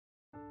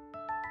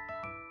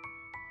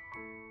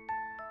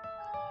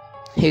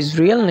His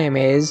real name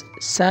is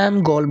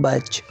Sam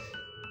Golbach.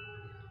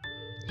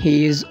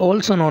 He is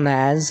also known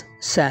as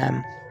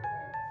Sam.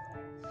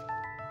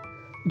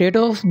 Date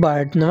of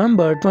birth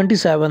November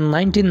 27,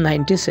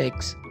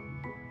 1996.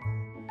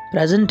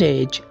 Present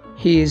age,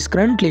 he is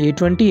currently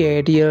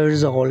 28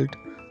 years old.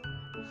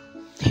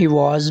 He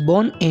was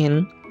born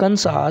in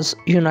Kansas,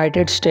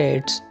 United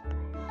States.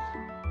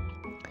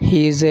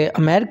 He is an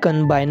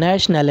American by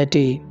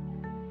nationality.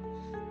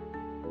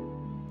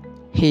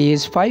 He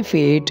is 5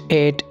 feet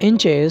 8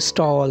 inches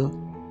tall.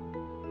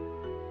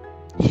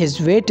 His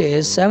weight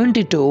is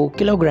 72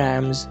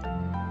 kilograms.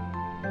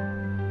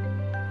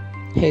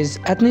 His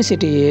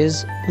ethnicity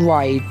is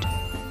white.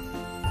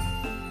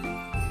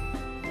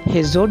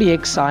 His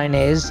zodiac sign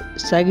is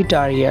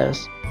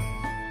Sagittarius.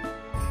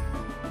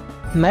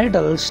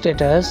 Marital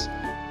status,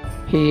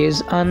 he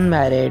is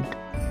unmarried.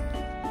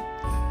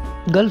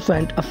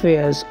 Girlfriend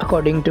affairs,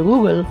 according to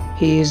Google,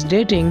 he is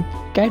dating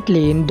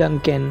Kathleen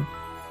Duncan.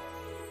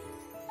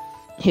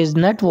 His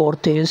net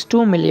worth is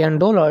 $2 million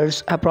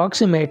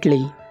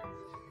approximately.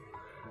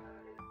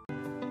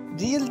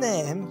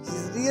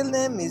 His real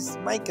name is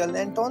Michael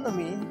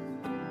Antonomy.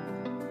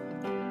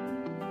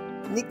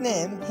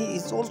 Nickname, he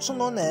is also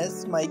known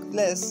as Mike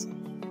Bless.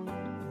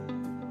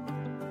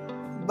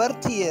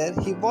 Birth year,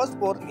 he was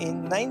born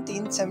in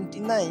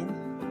 1979.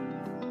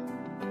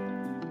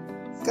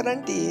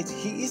 Current age,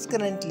 he is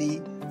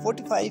currently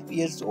 45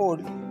 years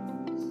old.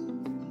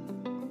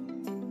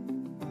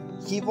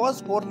 He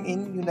was born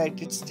in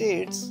United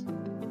States.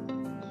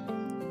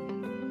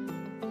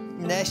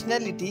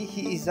 Nationality,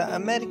 he is an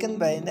American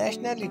by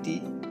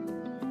nationality.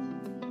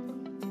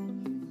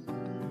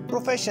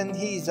 Profession,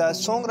 he is a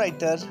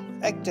songwriter,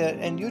 actor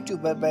and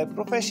YouTuber by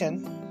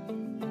profession.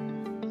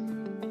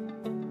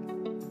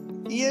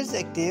 Years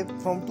active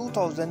from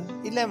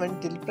 2011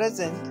 till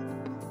present.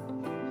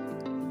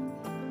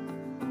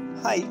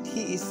 Height,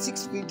 he is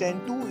 6 feet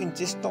and 2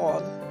 inches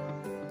tall.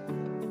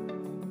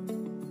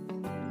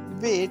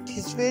 Weight,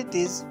 his weight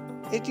is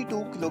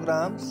 82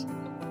 kilograms.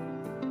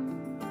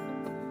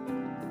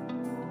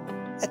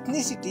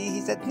 Ethnicity,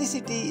 his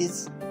ethnicity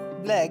is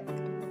black.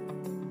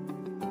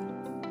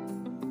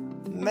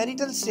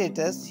 Marital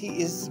status,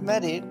 he is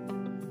married.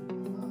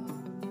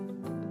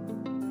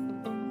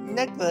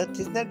 Net worth,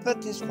 his net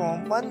worth is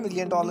from $1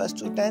 million to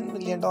 $10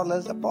 million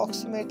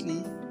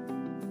approximately.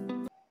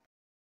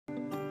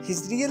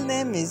 His real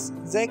name is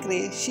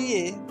Zachary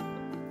Shea.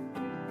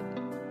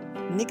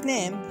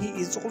 Nickname, he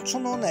is also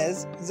known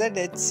as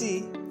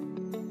ZHC.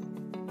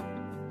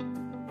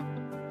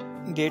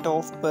 Date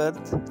of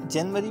birth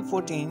January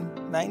 14,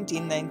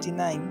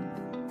 1999.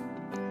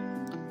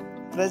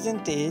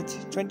 Present age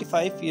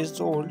 25 years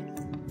old.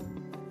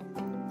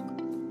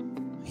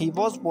 He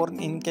was born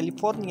in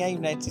California,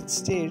 United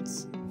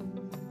States.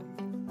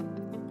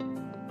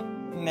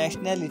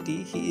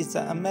 Nationality, he is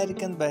an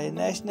American by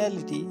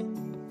nationality.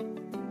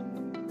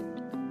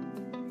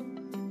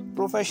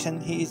 Profession,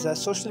 he is a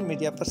social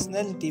media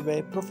personality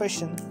by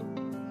profession.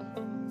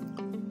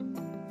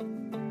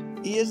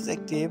 Years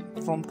active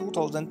from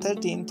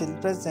 2013 till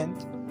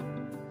present.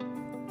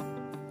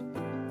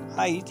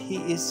 Height, he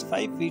is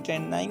 5 feet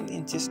and 9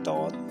 inches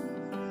tall.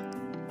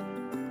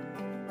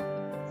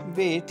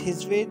 Weight,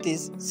 his weight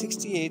is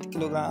 68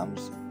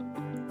 kilograms.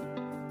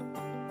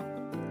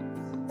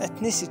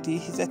 Ethnicity,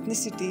 his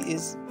ethnicity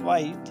is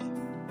white.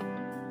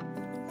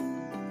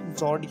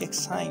 Zodiac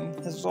sign,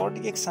 his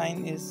zodiac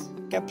sign is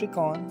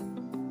Capricorn.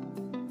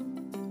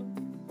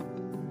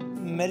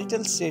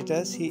 Marital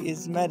status, he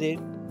is married.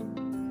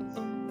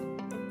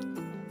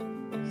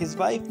 His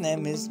wife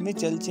name is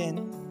Mitchell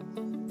Chen.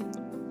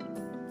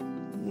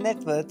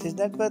 Net worth, his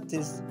net worth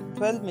is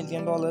 $12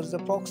 million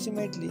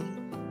approximately.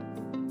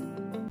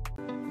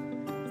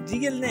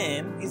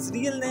 His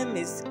real name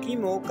is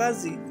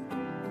Keemokazi.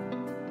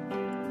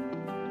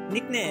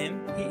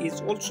 Nickname, he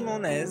is also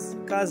known as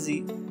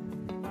Kazi.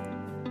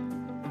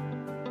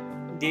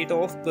 Date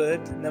of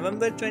birth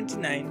November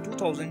 29,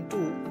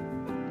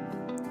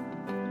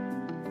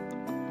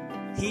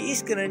 2002. He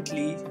is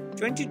currently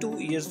 22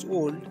 years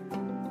old.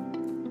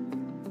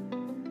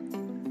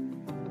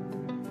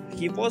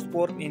 He was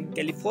born in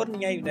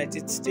California,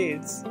 United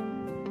States.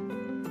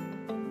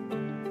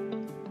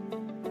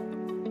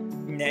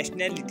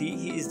 Nationality,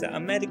 he is the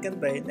American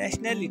by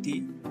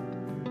nationality.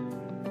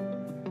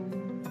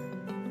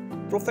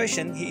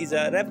 Profession, he is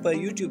a rapper,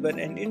 YouTuber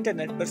and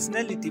internet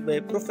personality by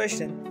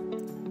profession.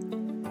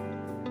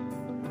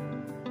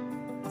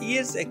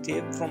 Years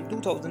active from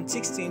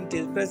 2016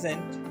 till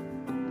present.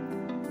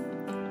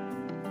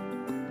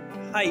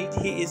 Height,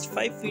 he is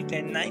 5 feet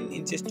and 9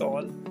 inches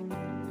tall.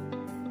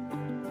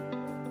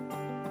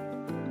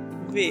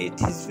 Weight,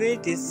 his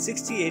weight is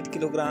 68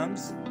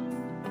 kilograms.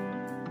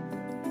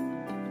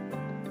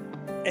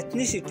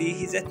 Ethnicity,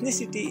 his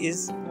ethnicity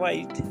is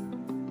white.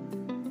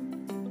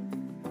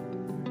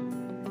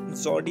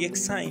 Zodiac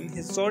sign,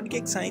 his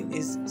zodiac sign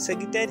is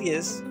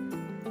Sagittarius.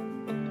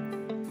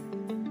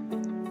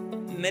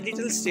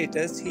 Marital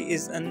status, he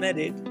is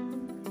unmarried.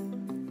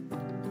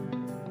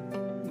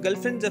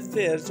 girlfriend's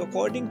affairs.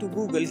 According to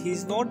Google, he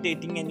is not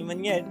dating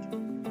anyone yet.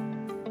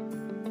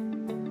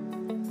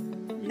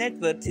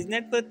 His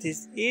net worth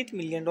is $8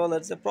 million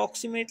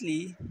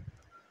approximately.